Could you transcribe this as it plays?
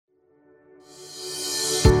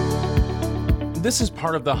This is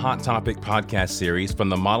part of the Hot Topic podcast series from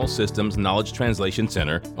the Model Systems Knowledge Translation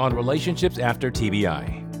Center on relationships after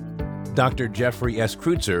TBI. Dr. Jeffrey S.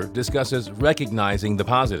 Kreutzer discusses recognizing the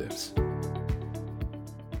positives.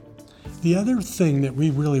 The other thing that we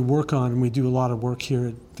really work on, and we do a lot of work here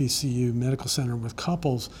at VCU Medical Center with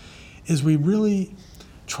couples, is we really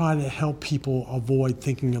try to help people avoid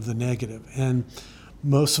thinking of the negative. And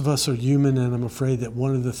most of us are human, and I'm afraid that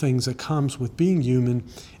one of the things that comes with being human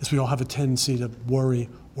is we all have a tendency to worry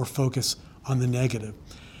or focus on the negative.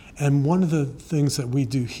 And one of the things that we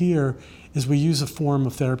do here is we use a form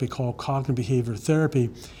of therapy called cognitive behavior therapy,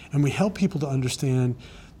 and we help people to understand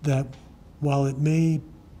that while it may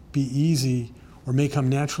be easy or may come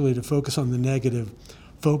naturally to focus on the negative,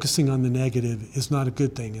 focusing on the negative is not a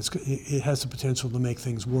good thing. It has the potential to make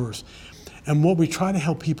things worse. And what we try to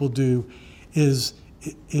help people do is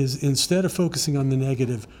instead of focusing on the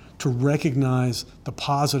negative, to recognize the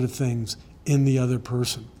positive things in the other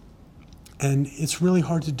person. And it's really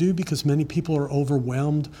hard to do because many people are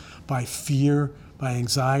overwhelmed by fear, by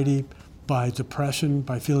anxiety, by depression,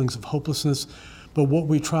 by feelings of hopelessness. But what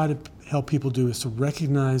we try to help people do is to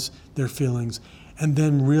recognize their feelings and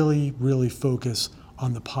then really, really focus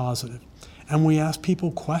on the positive. And we ask people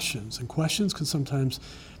questions, and questions can sometimes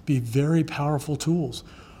be very powerful tools.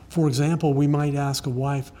 For example, we might ask a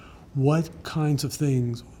wife, what kinds of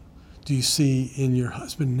things do you see in your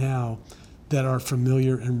husband now that are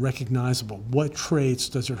familiar and recognizable? What traits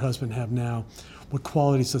does your husband have now? What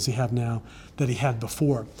qualities does he have now that he had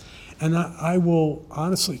before? And I will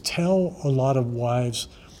honestly tell a lot of wives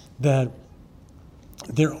that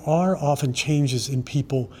there are often changes in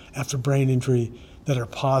people after brain injury that are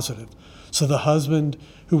positive. So the husband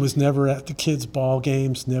who was never at the kids' ball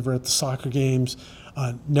games, never at the soccer games,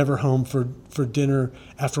 never home for dinner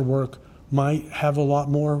after work, might have a lot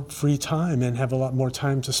more free time and have a lot more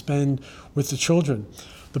time to spend with the children.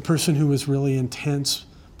 The person who was really intense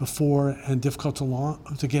before and difficult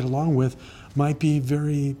to get along with might be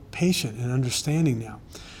very patient and understanding now.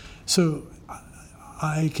 So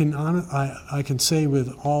I can say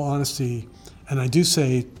with all honesty, and I do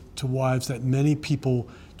say to wives, that many people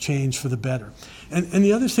change for the better. And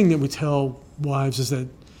the other thing that we tell wives is that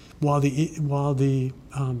while the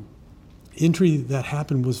injury that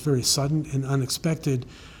happened was very sudden and unexpected,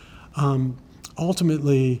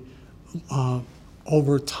 ultimately,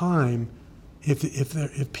 over time,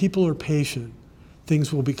 if people are patient,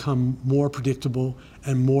 things will become more predictable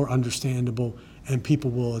and more understandable, and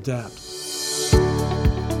people will adapt.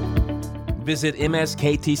 Visit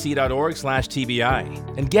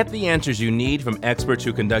msktc.org/TBI and get the answers you need from experts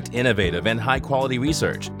who conduct innovative and high-quality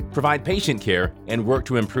research, provide patient care, and work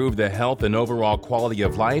to improve the health and overall quality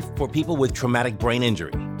of life for people with traumatic brain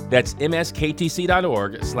injury. That's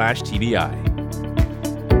msktc.org/TBI.